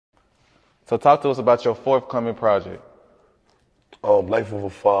So talk to us about your forthcoming project. Life of a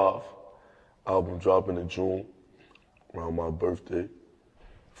Five album dropping in June, around my birthday.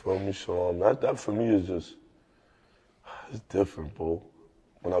 Feel me? So that for me is just, it's different, bro.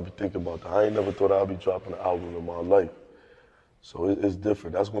 When I be thinking about that, I ain't never thought I'd be dropping an album in my life. So it's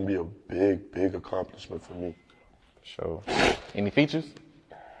different. That's gonna be a big accomplishment for me. Sure. Any features?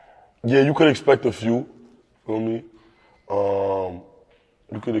 Yeah, you could expect a few. Feel me?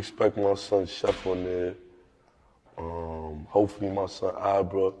 You could expect my son Chef on there. Hopefully my son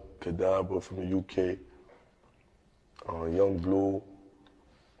Abra Kadabra from the UK. Young Blue.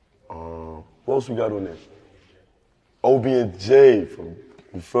 What else we got on there? Obi and J from,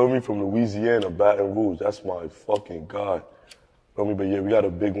 you feel me, from Louisiana, Baton Rouge. That's my fucking guy. Feel me? But yeah, we got a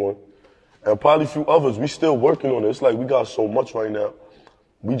big one. And probably a few others. We still working on it. It's like we got so much right now.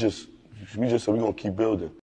 We just said we gonna keep building.